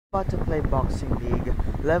About to play Boxing League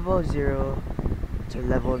level 0 to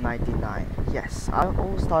level 99. Yes, I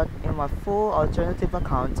will start in my full alternative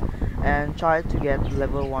account and try to get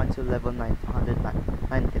level 1 to level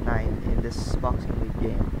 999 in this Boxing League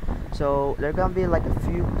game. So there gonna be like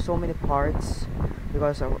so many parts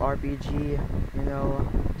because of RPG, you know.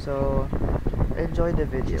 So enjoy the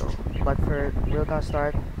video. But first we're gonna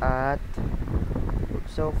start at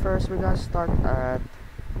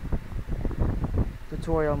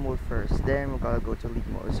tutorial mode first, then we're gonna go to league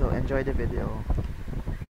mode. So enjoy the video.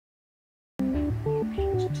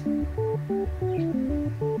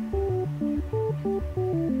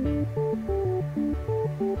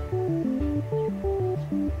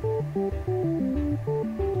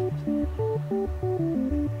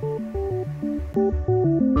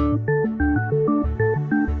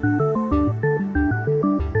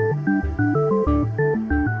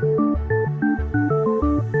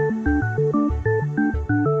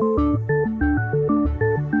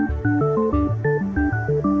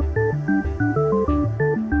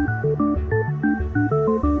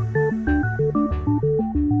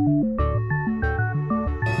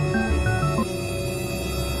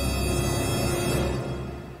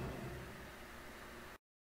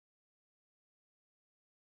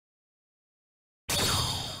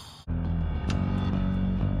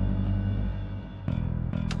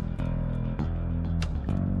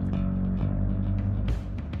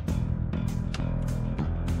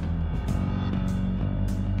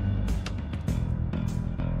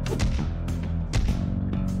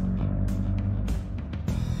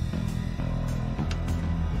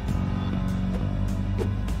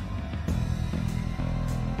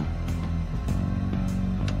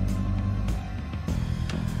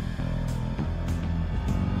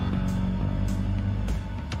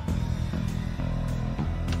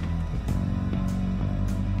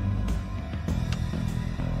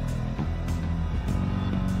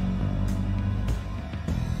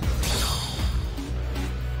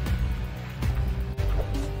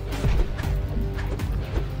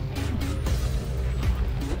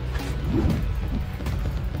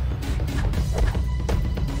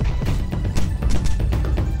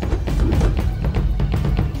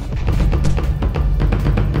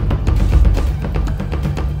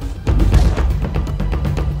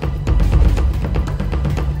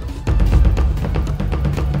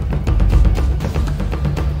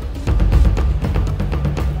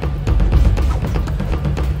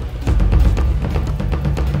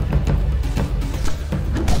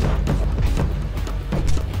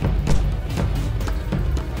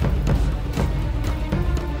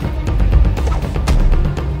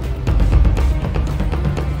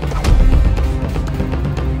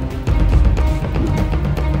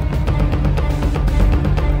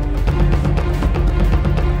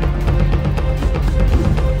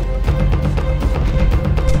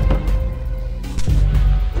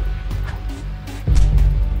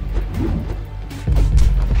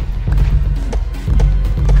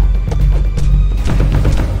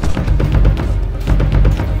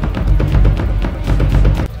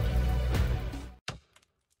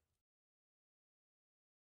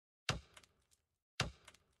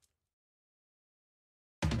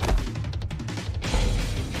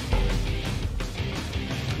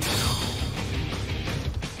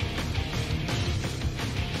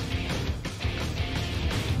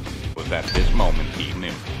 At this moment he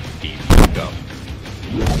knew he fucked up.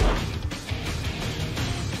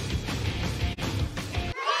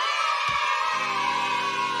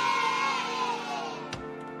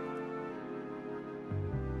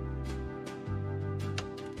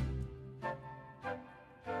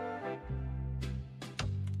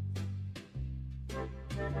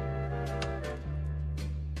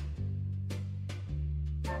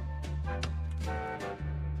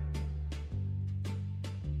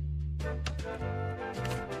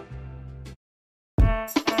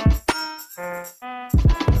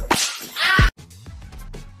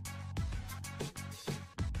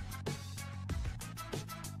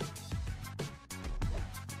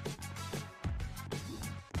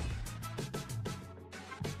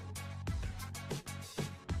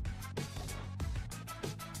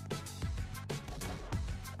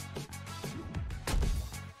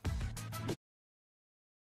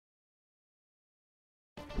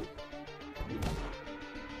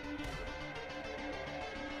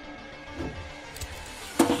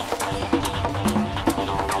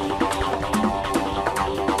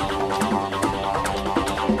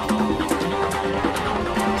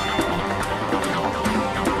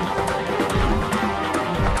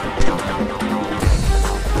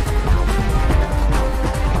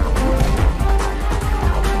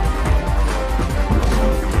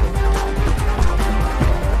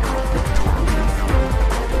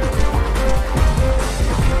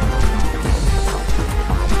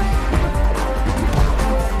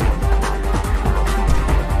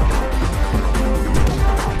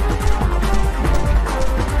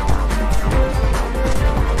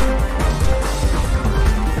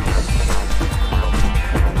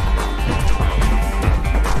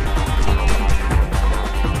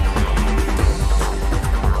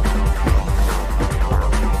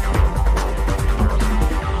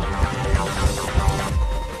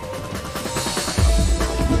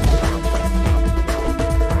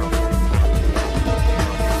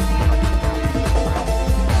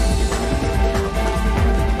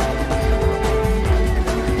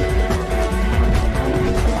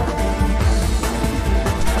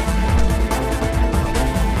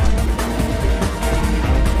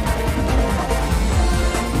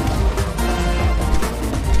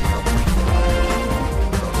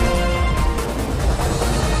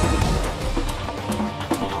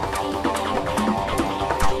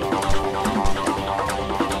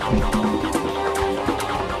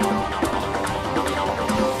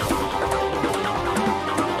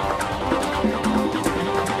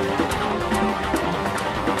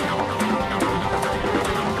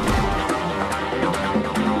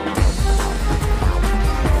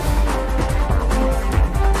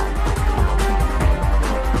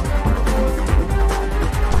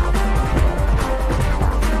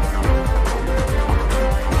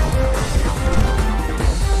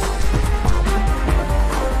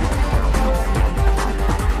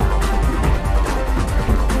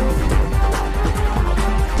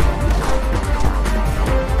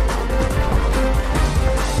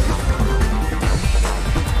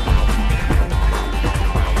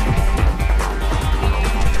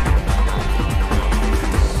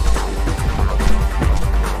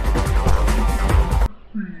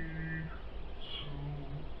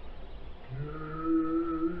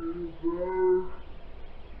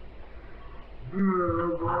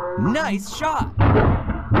 Nice shot!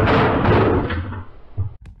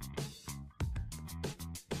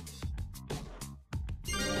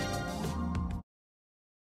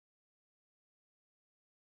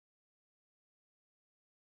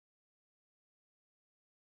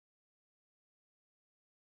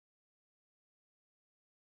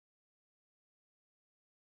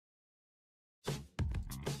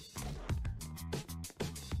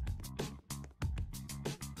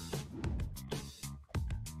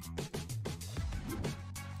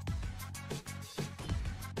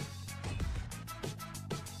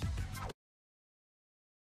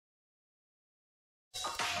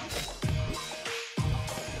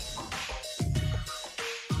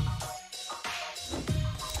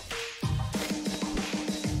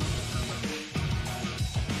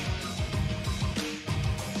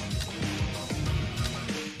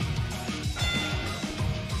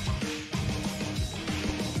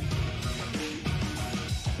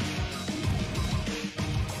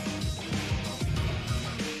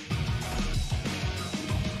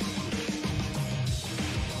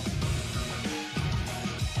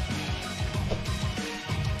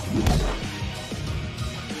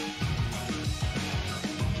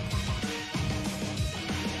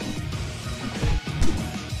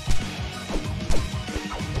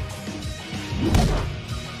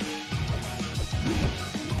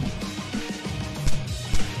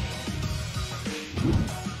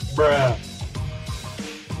 Bruh.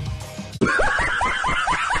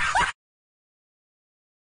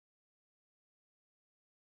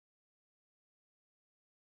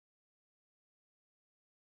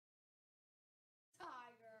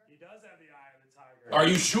 He does have the eye of the tiger. Are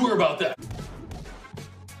you sure about that?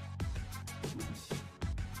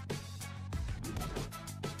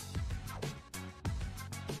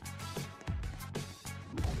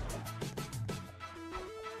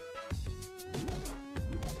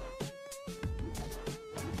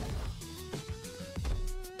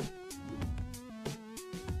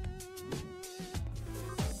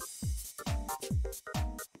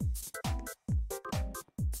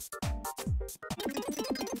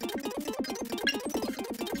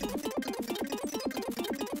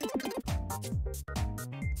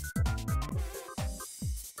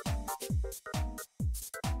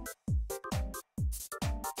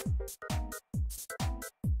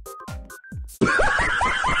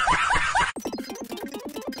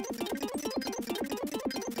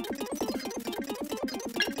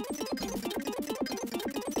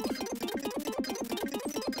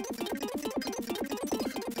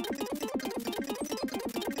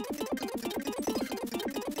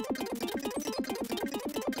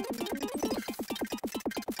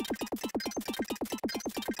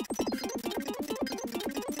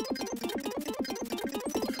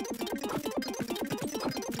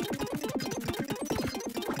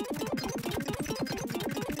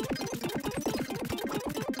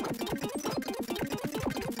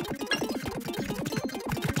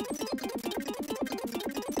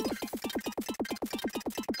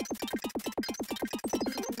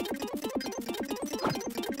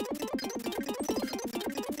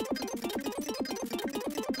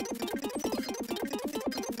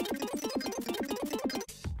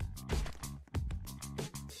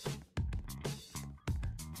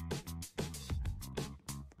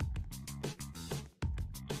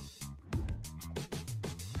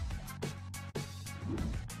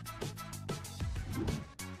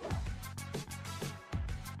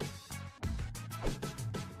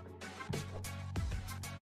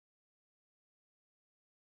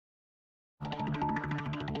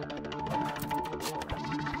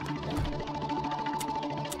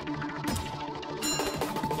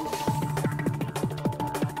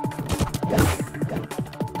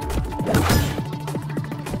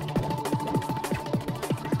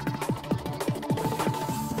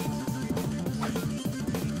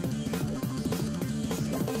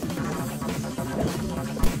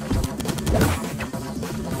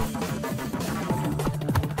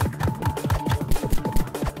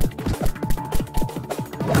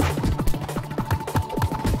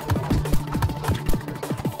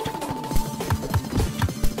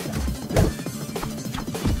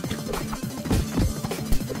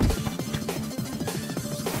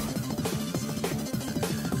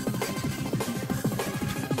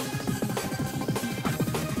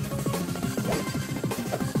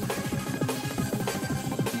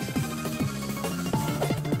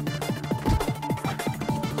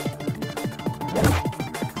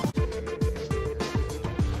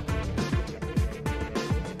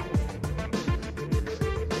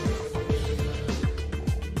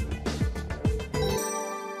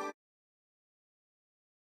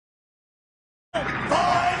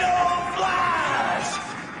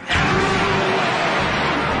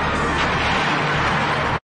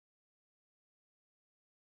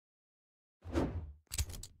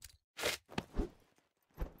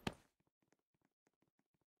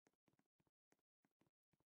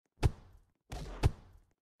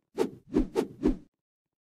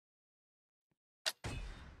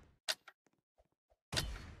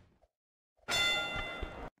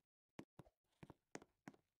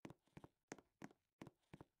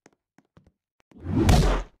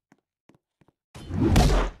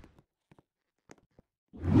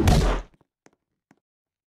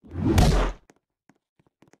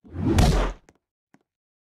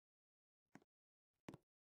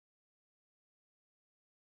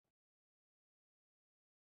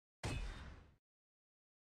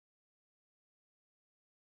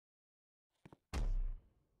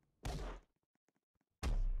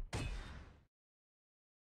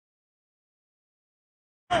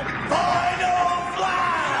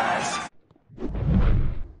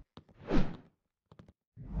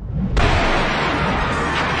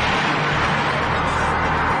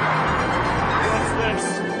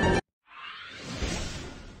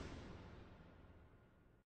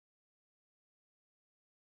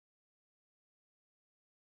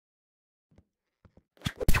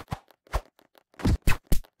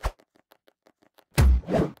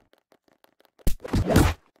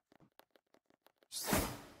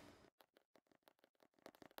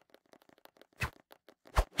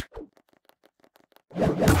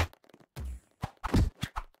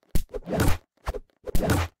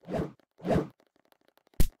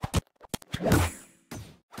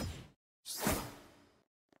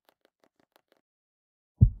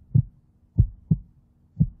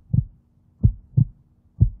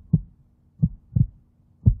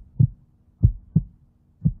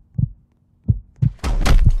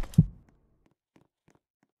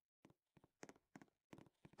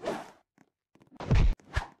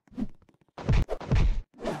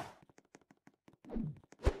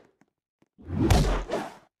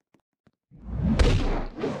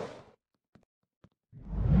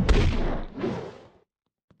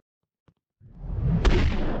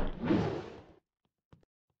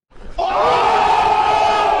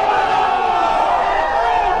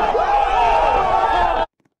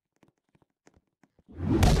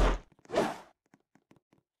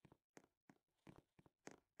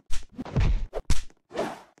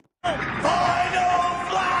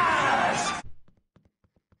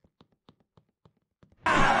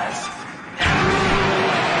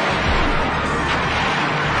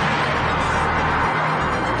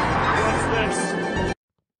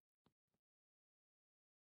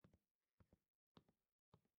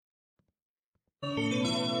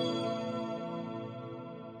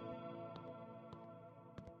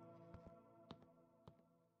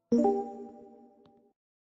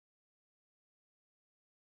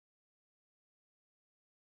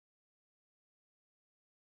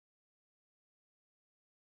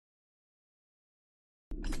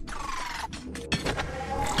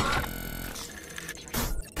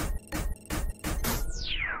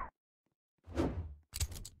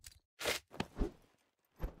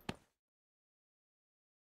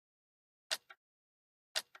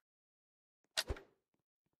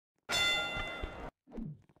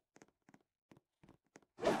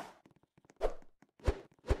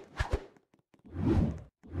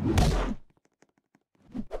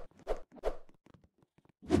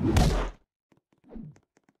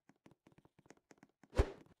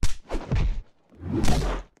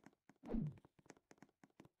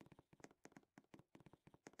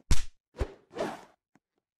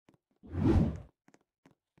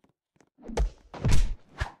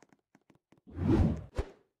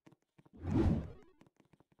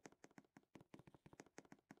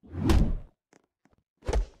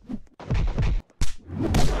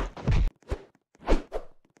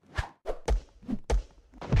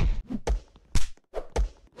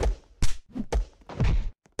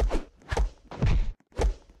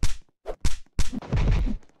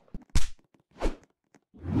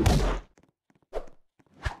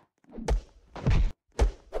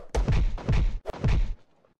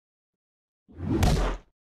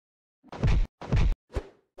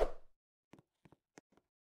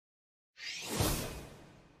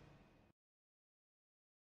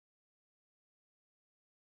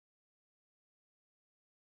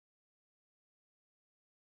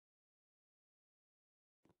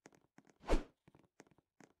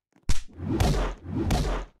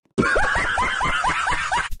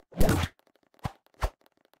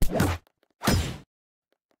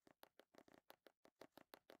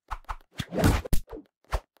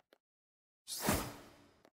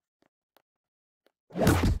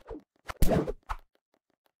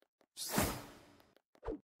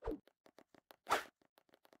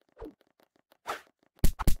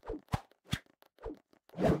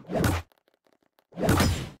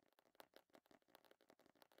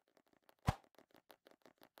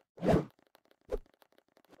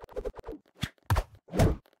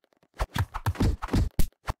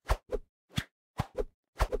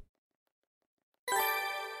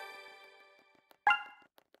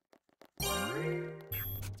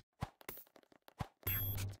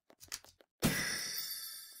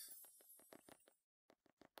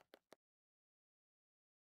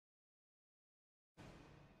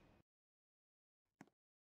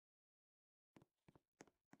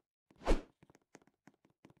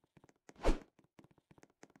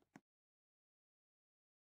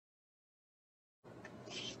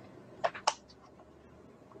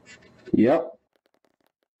 Yep.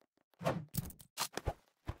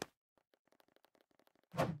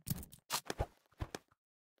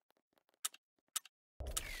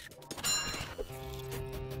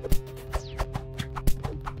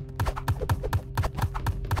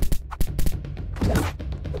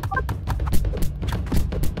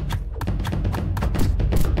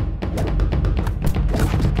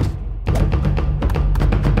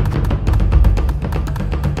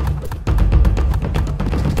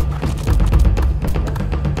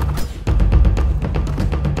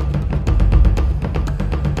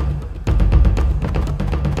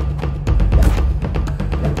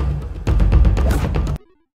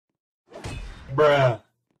 Bruh.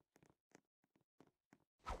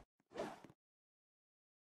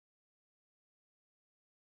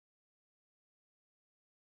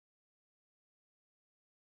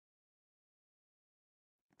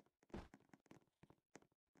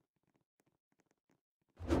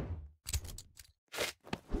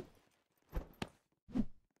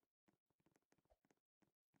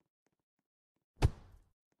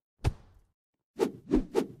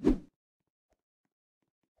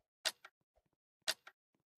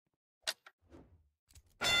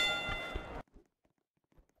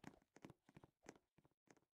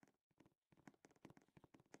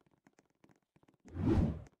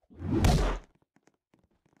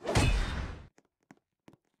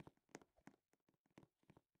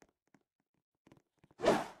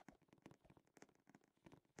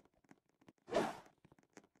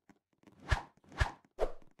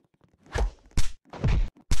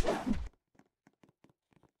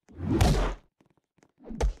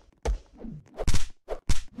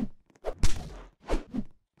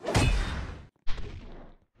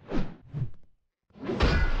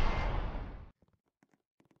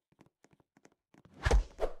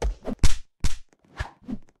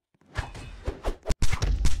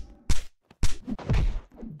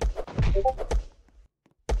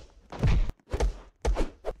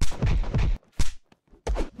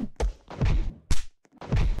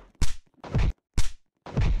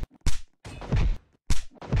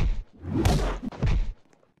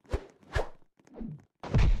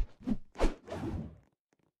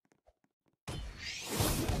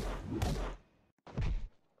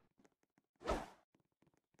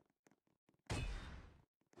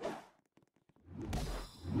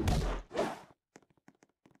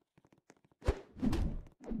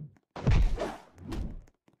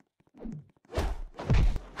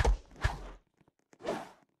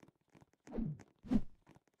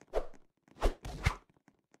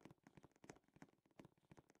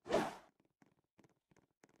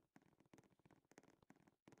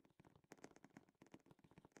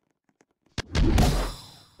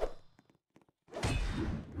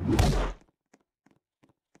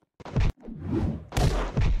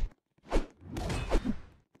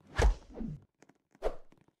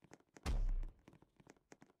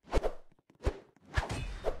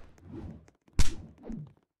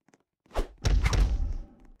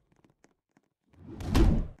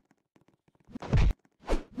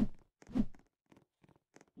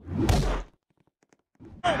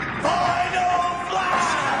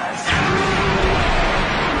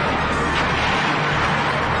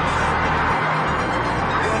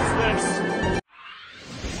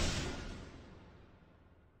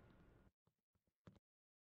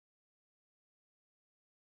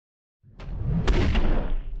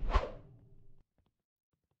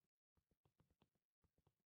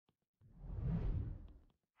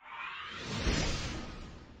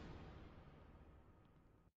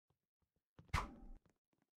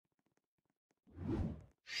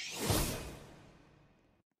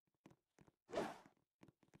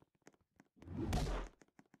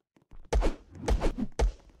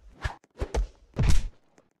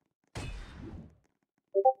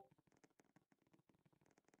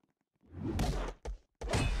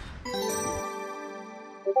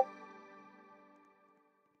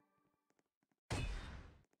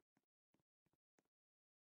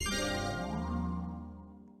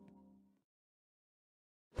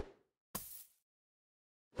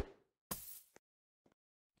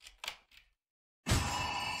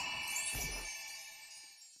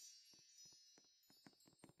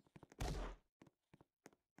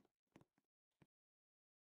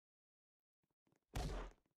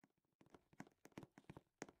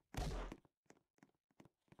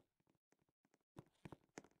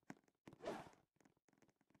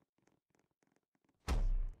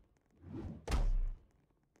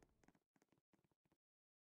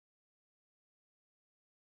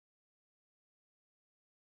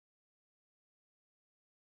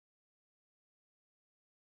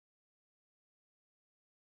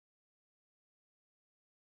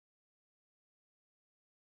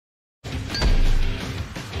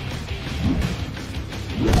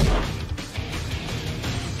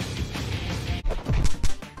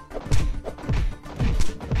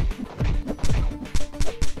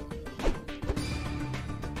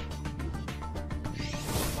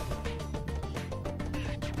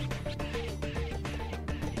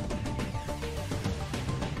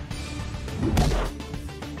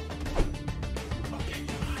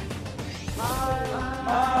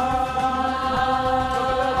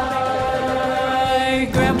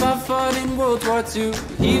 Grandpa fought in World War II.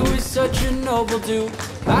 He was such a noble dude.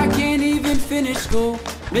 I can't even finish school.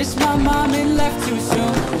 Missed my mom and left too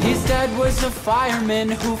soon. His dad was a fireman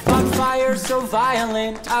who fought fire so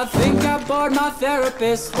violent. I think I bored my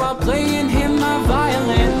therapist while playing him my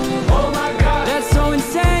violin. Oh my god, That's so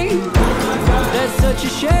insane. That's such a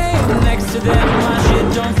shame. Next to them my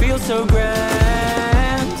shit don't feel so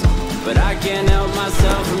grand, but I can't help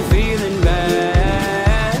myself from feeling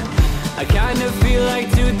bad. I kind of feel like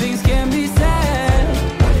two things can be said.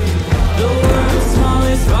 The world's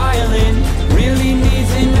smallest violin really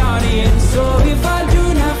needs an audience. So if I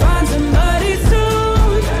do not find somebody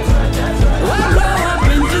soon, I'll blow up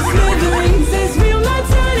into smithereens and spill my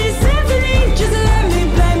tiny symphony. Just let me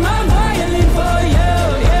play my violin for you,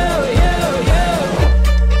 you, you,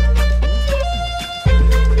 you.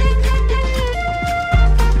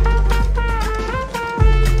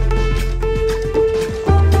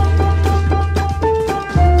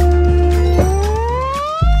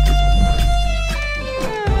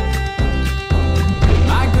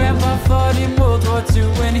 My grandpa fought in World War II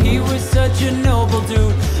when he was such a noble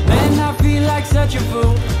dude. Man, I feel like such a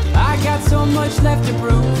fool. I got so much left to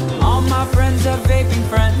prove. All my friends are vaping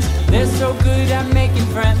friends. They're so good at making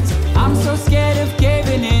friends. I'm so scared of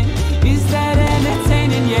caving in. Is that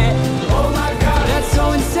entertaining yet? oh my god, That's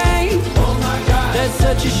so insane. oh my god. That's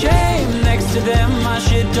such a shame. Next to them my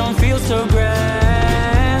shit don't feel so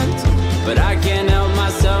grand, but I can't help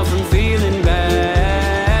myself from feeling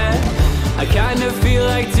bad. I kind of feel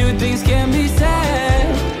like two things can be said.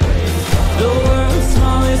 The world's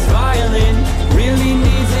smallest violin really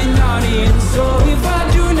needs an audience. So if I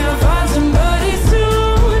do not find somebody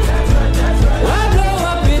soon, I'll blow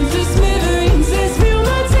up into smithereens and spill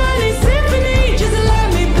my tiny symphony. Just let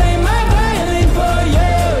me play my violin for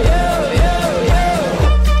you, you, you,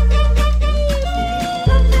 you.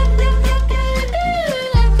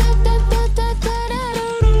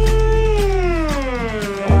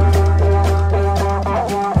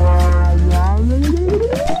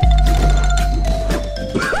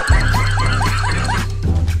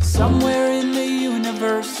 Somewhere in the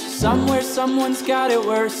universe, somewhere someone's got it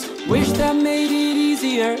worse. Wish that made it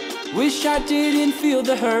easier. Wish I didn't feel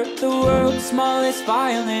the hurt. The world's smallest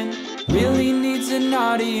violin really needs an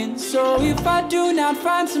audience. So if I do not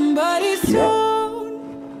find somebody soon,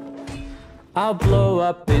 I'll blow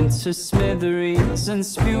up into smithereens and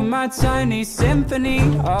spew my tiny symphony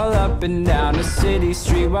all up and down a city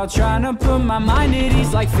street while trying to put my mind at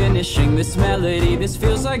ease. Like finishing this melody, this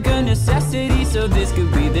feels like a necessity. So this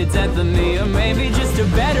could be the death of me, or maybe just a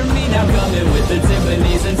better me. Now come in with the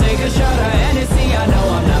timpanis and take a shot of Hennessy. I know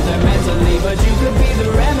I'm not there mentally, but you could be